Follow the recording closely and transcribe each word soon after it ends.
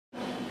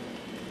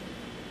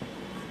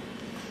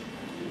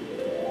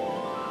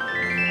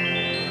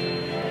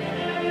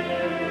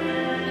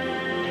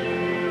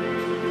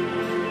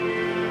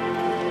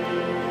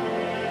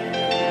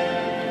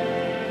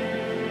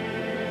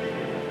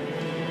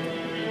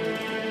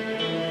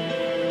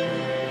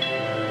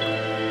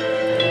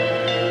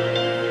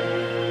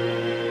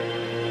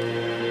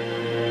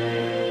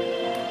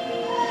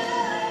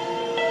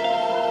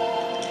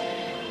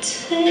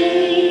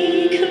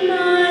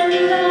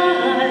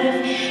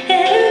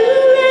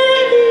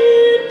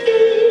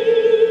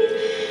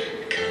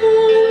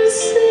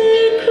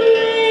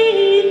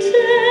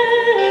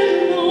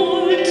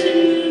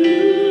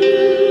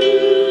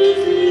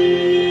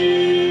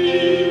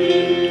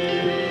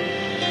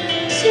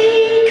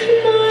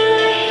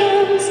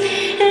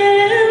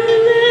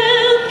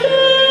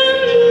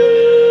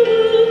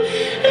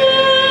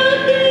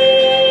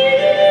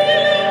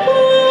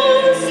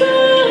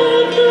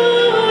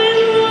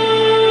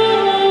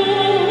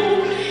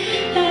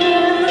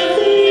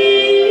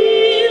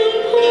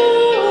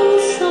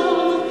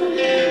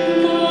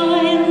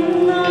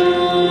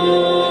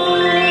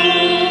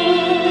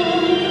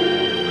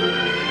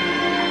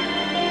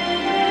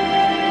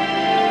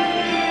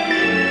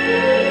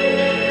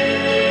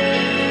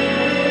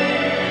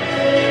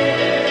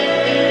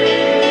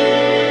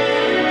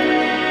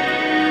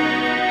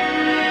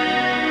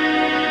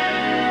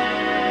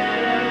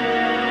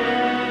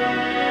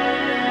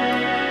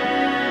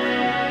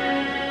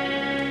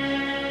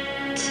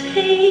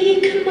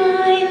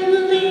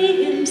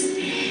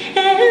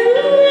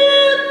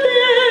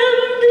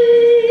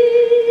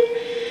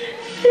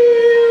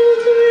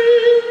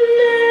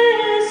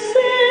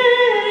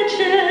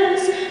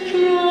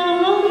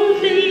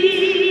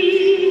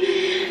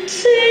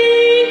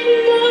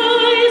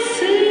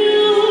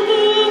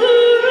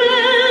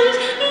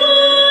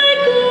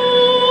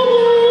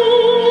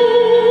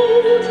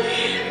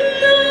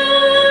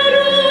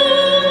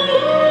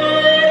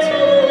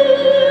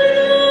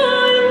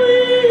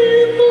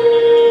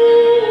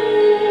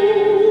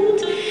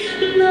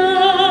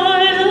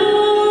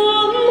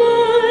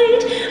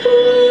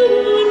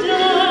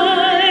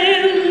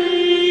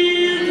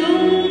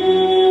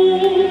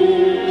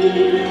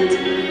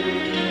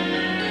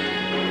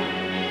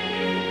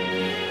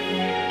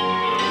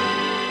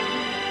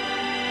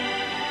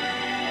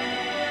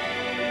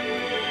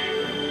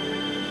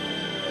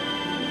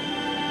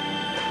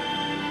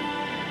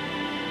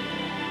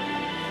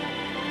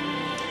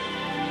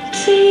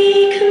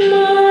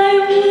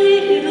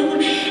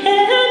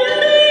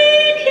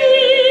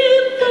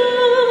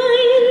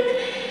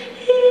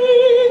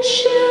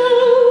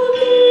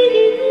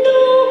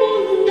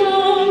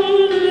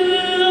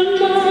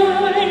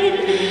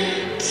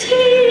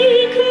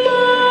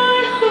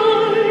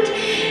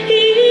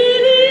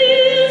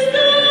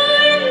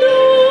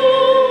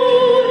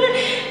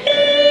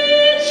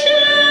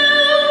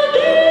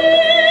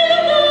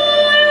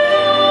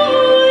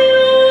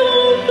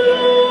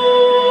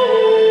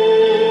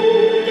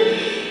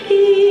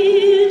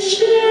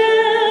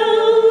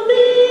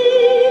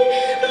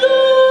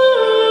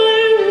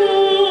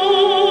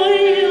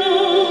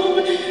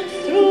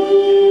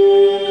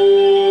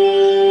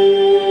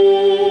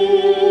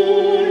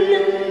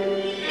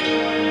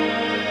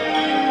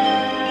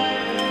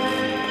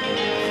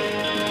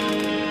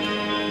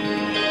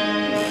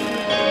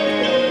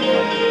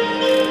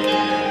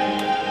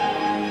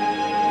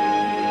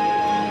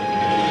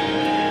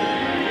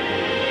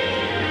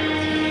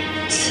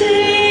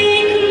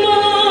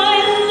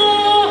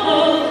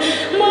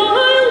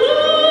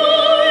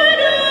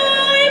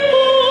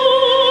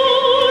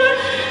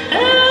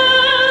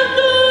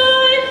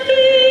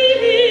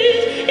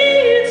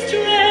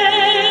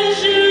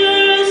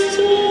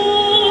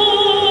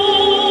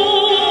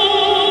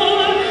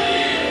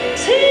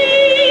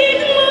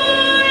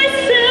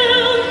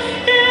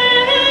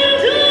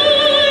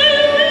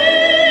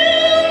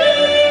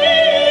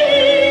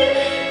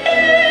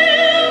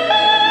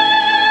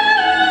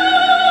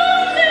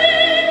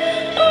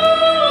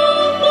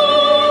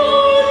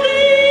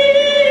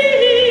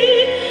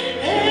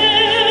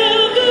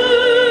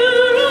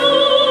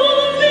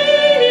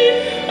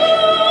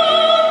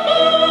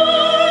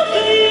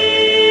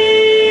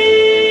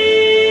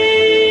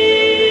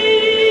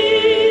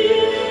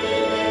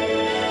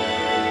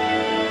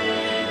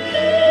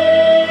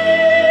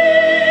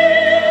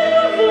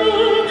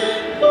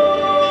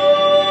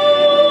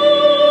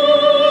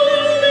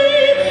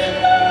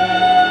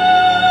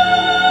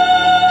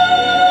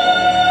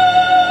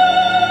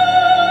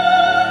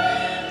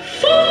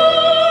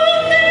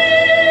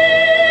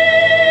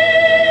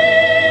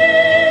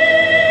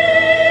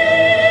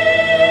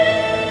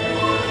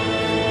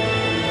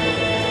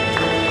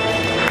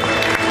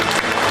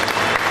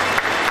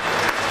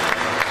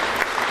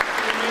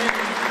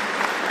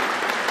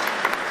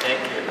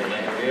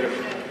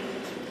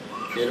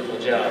Beautiful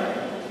job.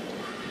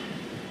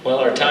 Well,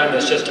 our time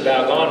is just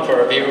about gone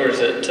for our viewers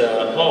at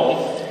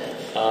home.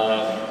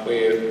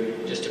 We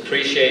just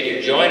appreciate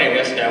you joining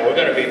us. Now, we're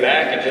going to be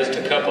back in just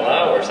a couple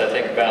hours, I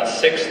think about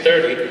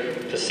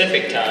 6:30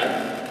 Pacific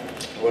time.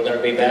 We're going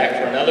to be back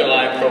for another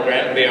live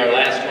program. It'll be our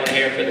last one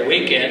here for the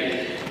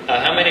weekend.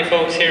 How many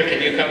folks here,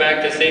 can you come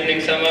back this evening,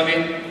 some of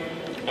you?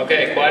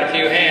 Okay, quite a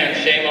few hands.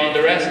 Shame on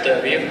the rest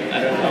of you. I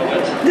don't know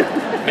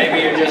what.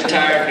 Maybe you're just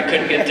tired and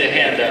couldn't get the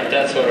hand up.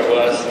 That's what it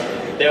was.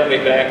 They'll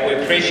be back.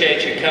 We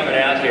appreciate you coming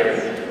out here.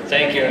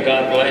 Thank you and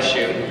God bless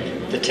you.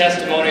 The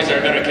testimonies are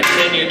going to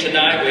continue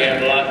tonight. We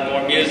have a lot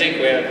more music.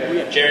 We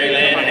have Jerry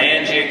Lynn and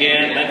Angie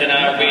again. Linda and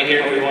I will be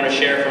here. We want to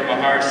share from our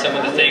hearts some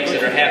of the things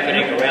that are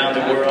happening around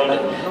the world,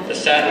 the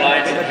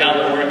satellites and how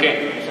they're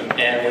working.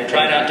 And we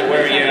try not to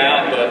wear you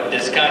out, but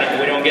it's kind of,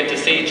 we don't get to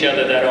see each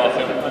other that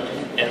often.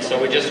 And so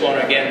we just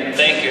want to again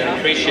thank you and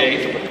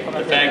appreciate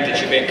the fact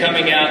that you've been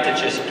coming out, that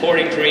you're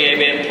supporting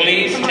 3ABN.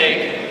 Please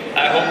take,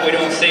 I hope we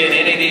don't see in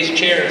any of these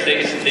chairs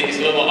these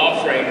little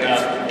offering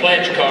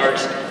pledge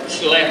cards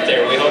left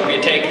there. We hope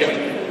you take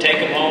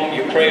them home,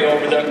 you pray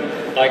over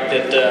them like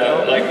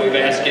we've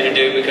asked you to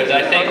do, because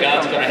I think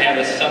God's going to have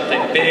us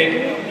something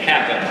big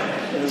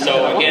happen.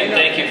 So again,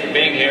 thank you for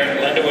being here.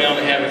 Linda, we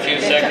only have a few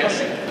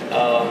seconds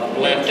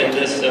left in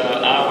this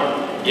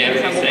hour. Do you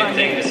have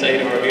anything to say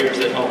to our viewers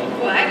at home?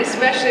 Well, I'd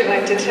especially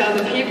like to tell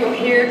the people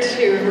here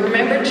to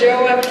remember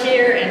Joe up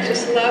here and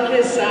just love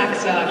his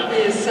socks off. He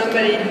is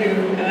somebody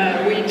who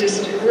we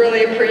just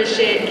really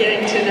appreciate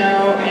getting to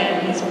know,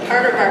 and he's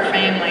part of our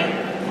family.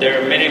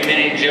 There are many,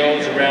 many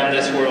Joes around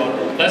this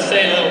world. Let's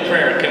say a little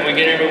prayer. Can we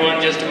get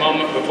everyone just a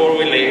moment before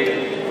we leave?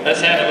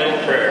 Let's have a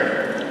little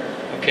prayer.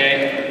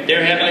 Okay?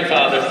 Dear Heavenly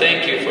Father,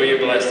 thank you for your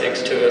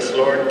blessings to us,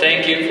 Lord.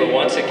 Thank you for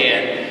once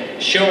again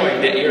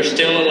showing that you're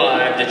still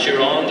alive, that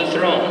you're on the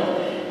throne,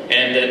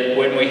 and that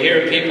when we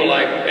hear people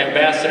like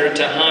Ambassador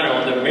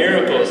Tahano, the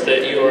miracles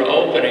that you are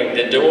opening,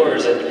 the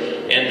doors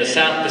in the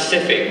South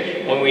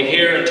Pacific, when we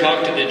hear and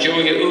talk to the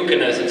Julia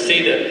Ukanas and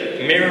see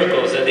the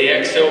miracles of the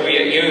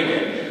ex-Soviet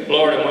Union,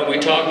 Lord, and when we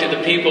talk to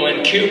the people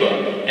in Cuba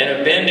and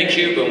have been to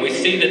Cuba, and we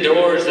see the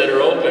doors that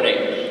are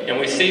opening, and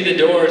we see the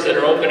doors that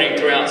are opening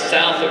throughout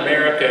South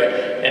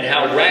America, and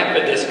how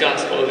rapid this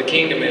gospel of the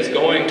kingdom is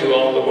going to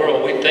all the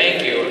world, we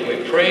thank you and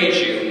we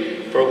praise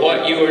you for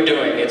what you are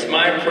doing. It's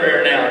my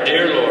prayer now,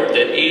 dear Lord,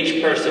 that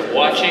each person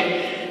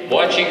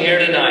watching here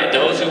tonight,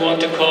 those who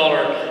want to call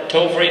our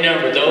toll-free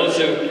number, those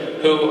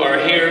who are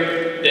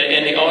here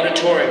in the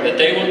auditorium, that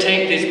they will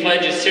take these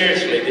pledges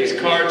seriously, these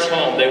cards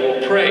home. They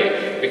will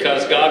pray,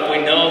 because God,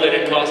 we know that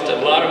it costs a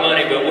lot of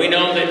money, but we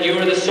know that you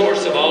are the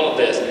source of all of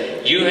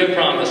this. You have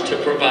promised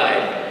to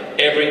provide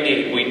every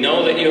need. We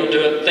know that you'll do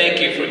it. Thank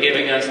you for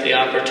giving us the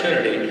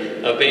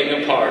opportunity of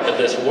being a part of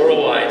this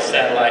worldwide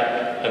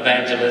satellite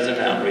evangelism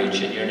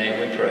outreach. In your name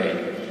we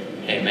pray.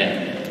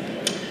 Amen.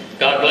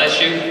 God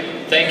bless you.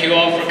 Thank you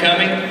all for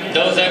coming.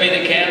 Those of you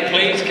that can,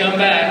 please come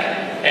back.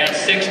 At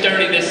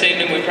 6:30 this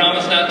evening, we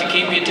promise not to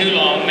keep you too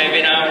long, maybe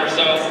an hour or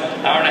so,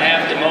 hour and a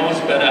half to most,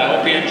 but I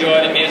hope you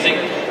enjoy the music.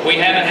 We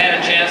haven't had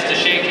a chance to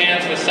shake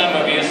hands with some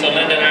of you, so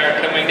Linda and I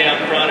are coming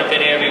down front. If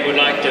any of you would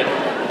like to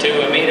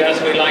meet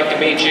us, we'd like to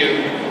meet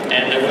you,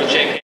 and we'll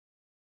shake hands.